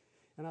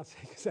 And I'll say,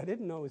 because I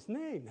didn't know his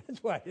name.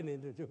 That's why I didn't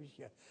introduce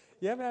you.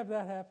 You ever have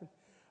that happen?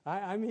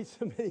 I meet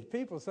so many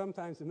people,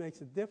 sometimes it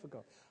makes it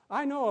difficult.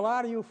 I know a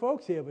lot of you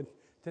folks here, but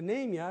to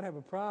name you, I'd have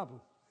a problem.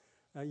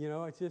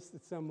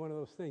 It's one of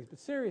those things. But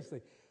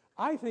seriously,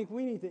 I think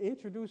we need to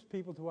introduce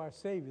people to our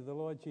Savior, the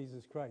Lord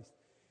Jesus Christ.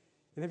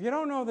 And if you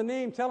don't know the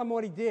name, tell him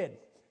what he did.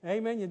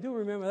 Amen? You do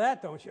remember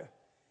that, don't you?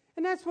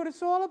 And that's what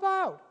it's all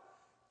about.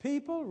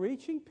 People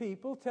reaching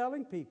people,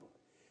 telling people.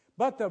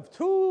 But the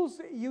tools,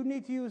 you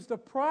need to use the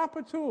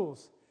proper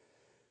tools.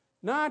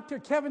 Not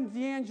Kevin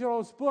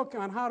D'Angelo's book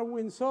on how to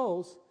win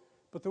souls,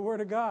 but the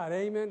Word of God.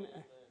 Amen.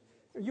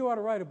 You ought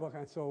to write a book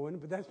on soul winning,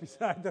 but that's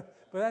beside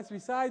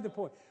the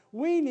point.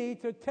 We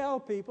need to tell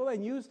people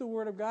and use the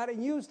Word of God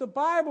and use the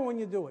Bible when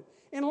you do it,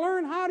 and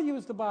learn how to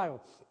use the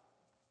Bible.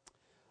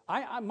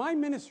 My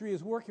ministry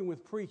is working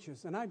with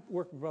preachers, and I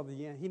work with Brother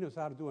Yan. He knows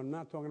how to do it. I'm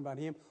not talking about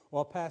him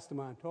or Pastor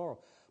Montoro.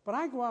 But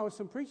I go out with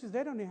some preachers,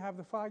 they don't even have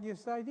the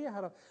foggiest idea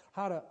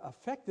how to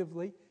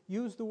effectively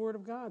use the Word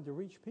of God to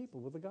reach people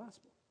with the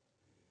gospel.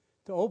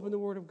 To open the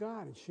Word of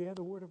God and share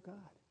the Word of God.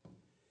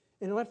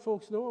 And let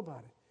folks know about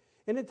it.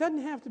 And it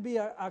doesn't have to be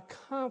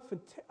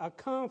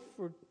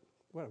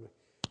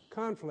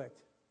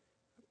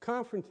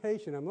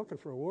confrontation. I'm looking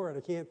for a word,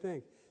 I can't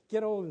think.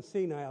 Get old and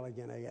senile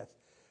again, I guess.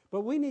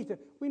 But we need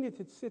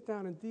to sit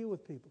down and deal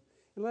with people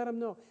and let them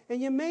know.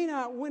 And you may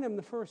not win them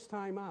the first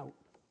time out.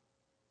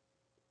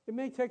 It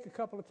may take a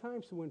couple of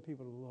times to win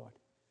people to the Lord.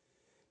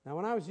 Now,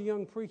 when I was a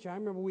young preacher, I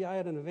remember I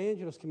had an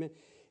evangelist come in,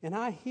 and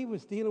he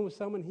was dealing with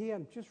someone. He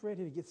had just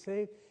ready to get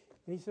saved,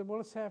 and he said, well,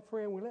 let's have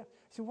prayer, and we left.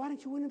 I said, why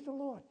didn't you win him to the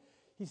Lord?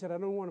 He said, I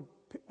don't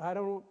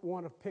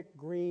want to pick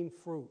green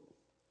fruit.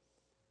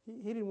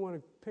 He didn't want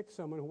to pick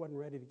someone who wasn't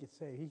ready to get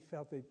saved. He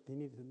felt that he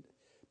needed to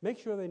make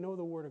sure they know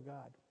the Word of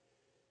God.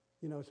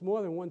 It's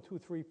more than 1, 2,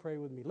 3, pray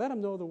with me. Let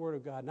them know the Word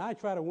of God. And I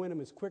try to win them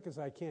as quick as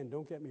I can,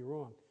 don't get me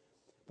wrong.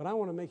 But I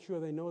want to make sure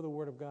they know the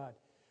Word of God.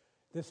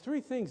 There's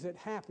 3 things that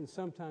happen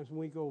sometimes when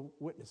we go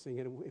witnessing,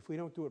 and if we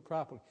don't do it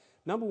properly.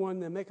 Number 1,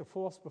 they make a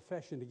false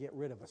profession to get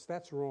rid of us.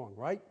 That's wrong,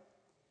 right?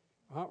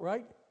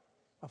 Right?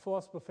 A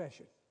false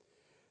profession.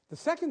 The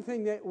second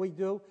thing that we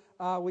do,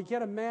 we get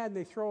them mad and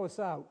they throw us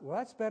out. Well,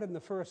 that's better than the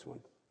first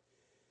one.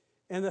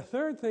 And the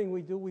third thing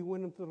we do, we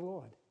win them to the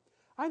Lord.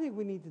 I think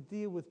we need to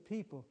deal with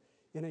people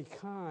in a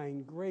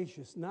kind,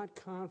 gracious, not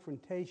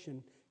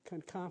confrontational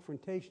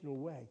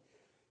way.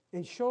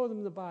 And show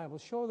them the Bible.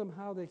 Show them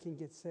how they can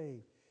get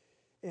saved.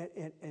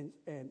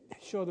 And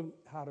show them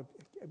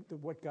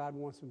what God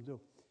wants them to do.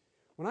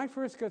 When I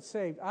first got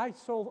saved, I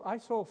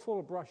sold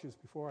Fuller Brushes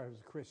before I was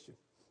a Christian.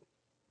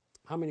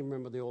 How many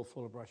remember the old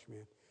Fuller Brush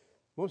man?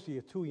 Most of you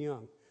are too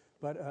young.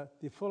 But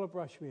the Fuller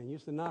Brush man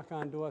used to knock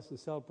on doors and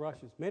sell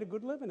brushes. Made a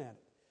good living at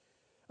it.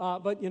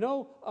 And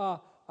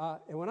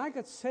when I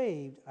got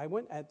saved,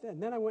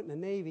 and then I went in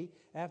the Navy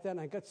after that, and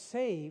I got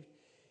saved,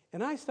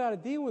 and I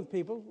started dealing with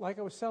people like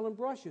I was selling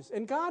brushes.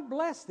 And God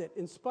blessed it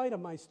in spite of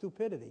my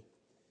stupidity.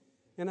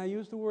 And I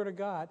used the Word of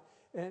God,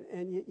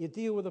 and you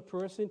deal with a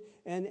person,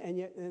 and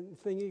the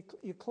thing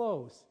you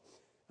close.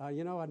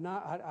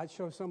 I'd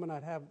show someone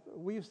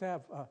we used to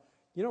have,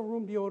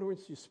 room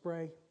deodorants you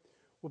spray?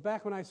 Well,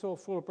 back when I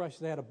sold Fuller Brushes,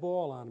 they had a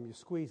ball on them. You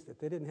squeezed it.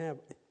 They didn't have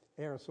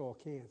aerosol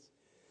cans.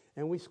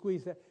 And we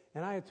squeezed that.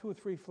 And I had 2 or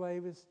 3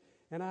 flavors,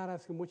 and I'd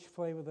ask them which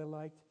flavor they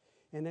liked.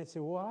 And they'd say,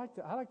 well,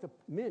 I like the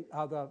mint,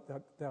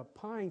 the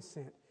pine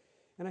scent.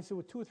 And I said,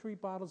 well, 2 or 3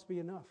 bottles be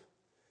enough.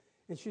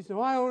 And she said,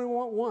 well, I only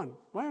want 1.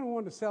 Well, I don't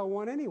want to sell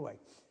 1 anyway.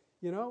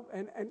 You know,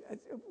 and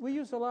we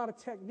use a lot of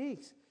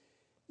techniques.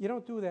 You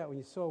don't do that when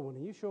you sow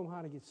one. You show them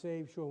how to get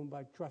saved, show them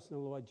by trusting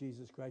the Lord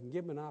Jesus Christ, and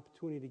give them an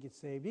opportunity to get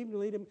saved. Even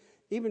lead them,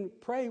 even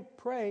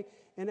pray,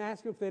 and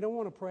ask them if they don't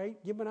want to pray.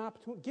 Give them an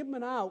opportunity, give them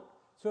an out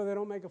so they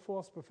don't make a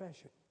false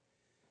profession.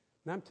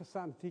 And I'm just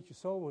starting to teach a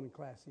soul winning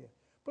class here.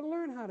 But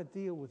learn how to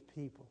deal with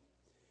people.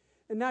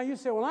 And now you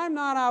say, well, I'm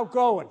not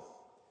outgoing.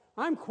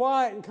 I'm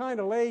quiet and kind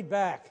of laid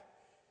back.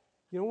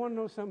 You don't want to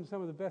know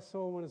some of the best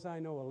soul winners I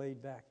know are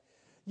laid back.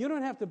 You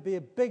don't have to be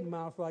a big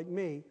mouth like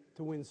me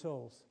to win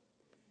souls.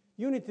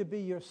 You need to be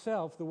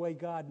yourself the way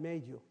God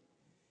made you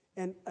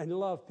and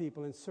love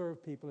people and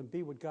serve people and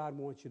be what God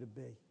wants you to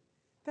be.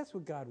 That's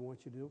what God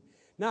wants you to do.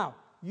 Now,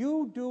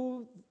 you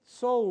do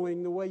soul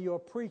winning the way your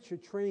preacher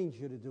trains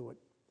you to do it.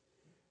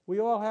 We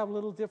all have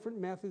little different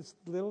methods,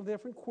 little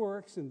different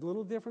quirks, and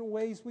little different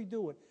ways we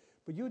do it.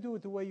 But you do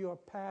it the way your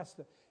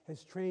pastor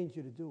has trained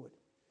you to do it.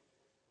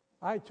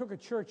 I took a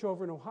church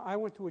over in Ohio. I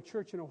went to a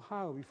church in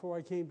Ohio before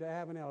I came to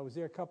Avenel. I was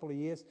there a couple of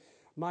years.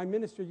 My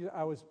ministry,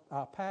 I was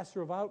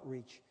pastor of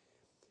outreach.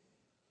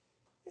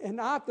 And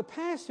the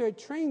pastor had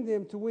trained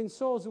them to win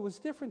souls. It was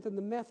different than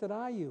the method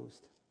I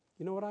used.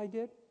 You know what I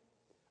did?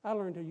 I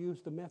learned to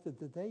use the method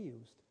that they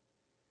used.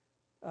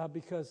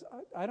 Because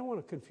I don't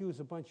want to confuse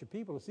a bunch of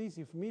people. It's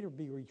easy for me to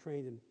be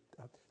retrained and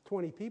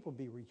 20 people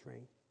be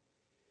retrained.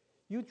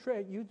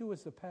 You do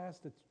as the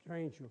pastor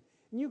trains you.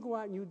 And you go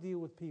out and you deal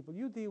with people.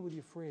 You deal with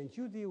your friends.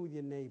 You deal with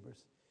your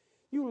neighbors.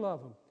 You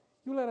love them.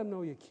 You let them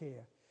know you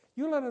care.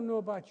 You let them know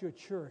about your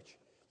church.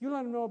 You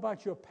let them know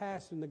about your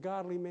pastor and the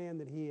godly man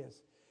that he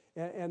is.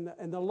 And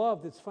the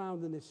love that's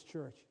found in this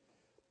church.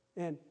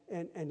 And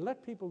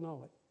let people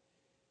know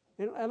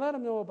it. And let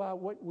them know about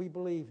what we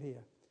believe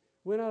here.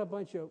 We're not a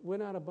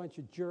bunch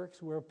of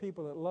jerks. We're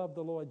people that love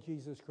the Lord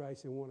Jesus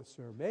Christ and want to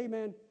serve.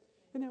 Amen?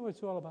 Isn't that what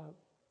it's all about?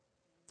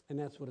 And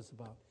that's what it's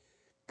about.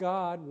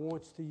 God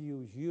wants to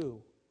use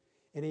you,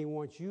 and he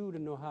wants you to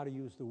know how to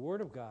use the Word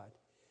of God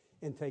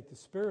and take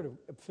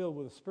filled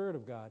with the Spirit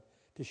of God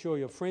to show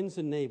your friends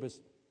and neighbors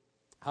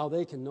how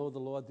they can know the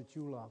Lord that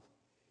you love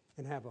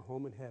and have a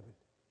home in heaven.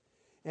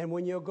 And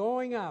when you're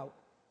going out,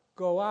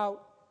 go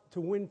out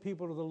to win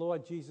people to the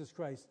Lord Jesus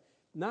Christ,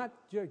 not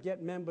just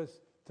get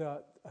members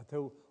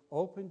to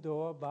Open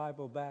Door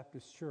Bible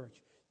Baptist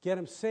Church. Get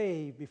them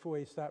saved before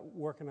you start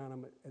working on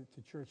them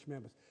to church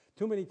members.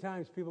 Too many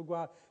times people go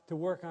out to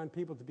work on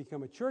people to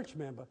become a church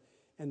member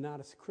and not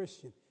as a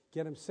Christian.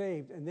 Get them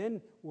saved and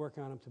then work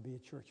on them to be a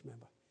church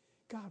member.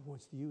 God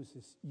wants to use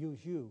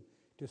you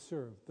to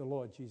serve the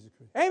Lord Jesus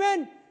Christ.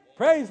 Amen?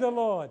 Praise the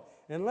Lord.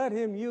 And let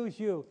him use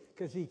you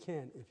because he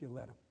can if you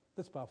let him.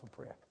 Let's bow for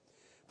prayer.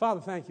 Father,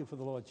 thank you for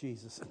the Lord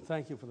Jesus. And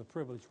thank you for the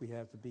privilege we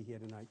have to be here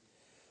tonight.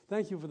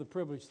 Thank you for the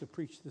privilege to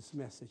preach this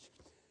message.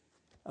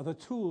 The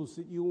tools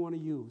that you want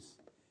to use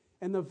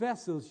and the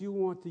vessels you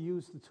want to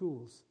use the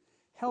tools.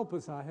 Help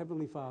us, our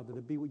Heavenly Father,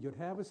 to be what you'd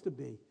have us to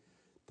be,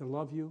 to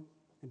love you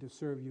and to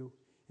serve you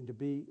and to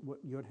be what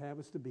you'd have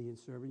us to be in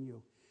serving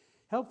you.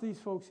 Help these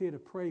folks here to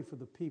pray for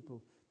the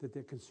people that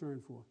they're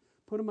concerned for.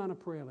 Put them on a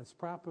prayer list.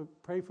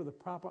 Pray for the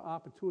proper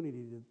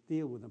opportunity to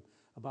deal with them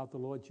about the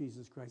Lord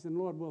Jesus Christ. And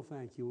Lord, we'll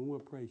thank you and we'll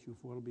praise you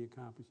for it will be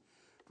accomplished.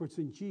 For it's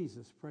in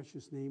Jesus'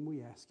 precious name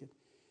we ask it.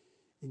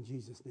 In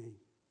Jesus' name.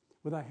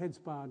 With our heads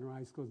bowed and our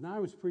eyes closed. Now I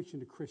was preaching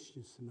to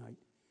Christians tonight.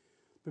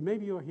 But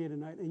maybe you're here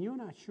tonight and you're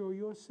not sure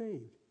you're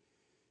saved.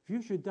 If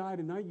you should die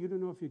tonight, you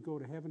don't know if you'd go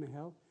to heaven or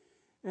hell.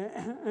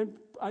 And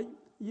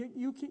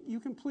you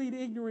can plead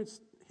ignorance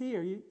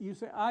here. You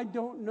say, I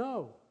don't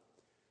know.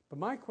 But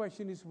my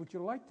question is, would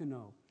you like to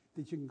know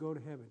that you can go to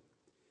heaven?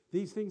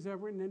 These things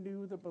I've written unto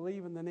you that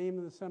believe in the name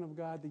of the Son of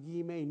God, that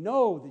ye may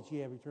know that ye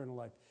have eternal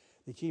life,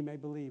 that ye may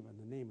believe in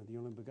the name of the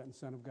only begotten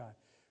Son of God.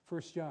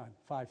 1 John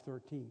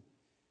 5:13.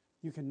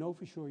 You can know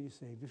for sure you're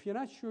saved. If you're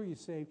not sure you're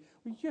saved,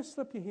 will you just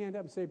slip your hand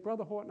up and say,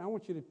 Brother Horton, I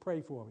want you to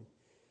pray for me.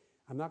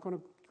 I'm not going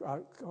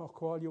to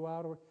call you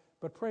out,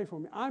 but pray for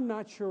me. I'm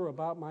not sure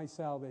about my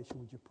salvation.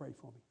 Would you pray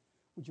for me?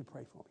 Would you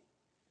pray for me?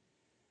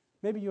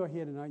 Maybe you're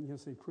here tonight and you'll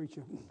say,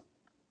 Preacher,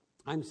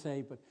 I'm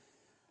saved, but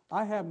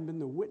I haven't been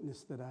the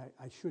witness that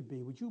I should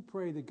be. Would you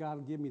pray that God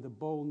will give me the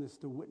boldness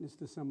to witness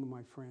to some of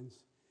my friends?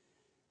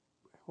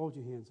 Hold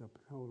your hands up.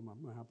 Hold them up.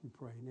 I'm going to help you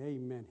pray. And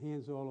amen.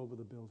 Hands all over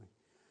the building.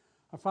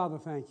 Our Father,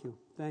 thank you.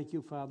 Thank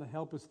you, Father.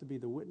 Help us to be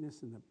the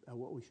witness and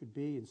what we should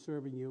be in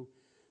serving you.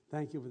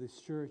 Thank you for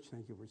this church.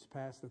 Thank you for its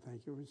pastor.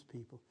 Thank you for its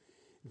people.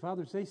 And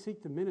Father, as they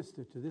seek to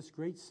minister to this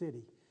great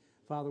city,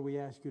 Father, we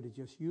ask you to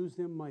just use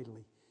them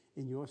mightily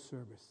in your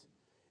service.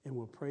 And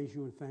we'll praise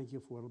you and thank you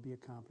for what will be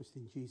accomplished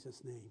in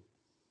Jesus' name.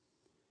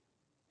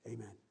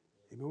 Amen.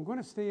 Amen. We're going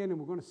to stand and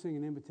we're going to sing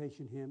an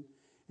invitation hymn.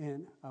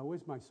 And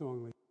where's my song?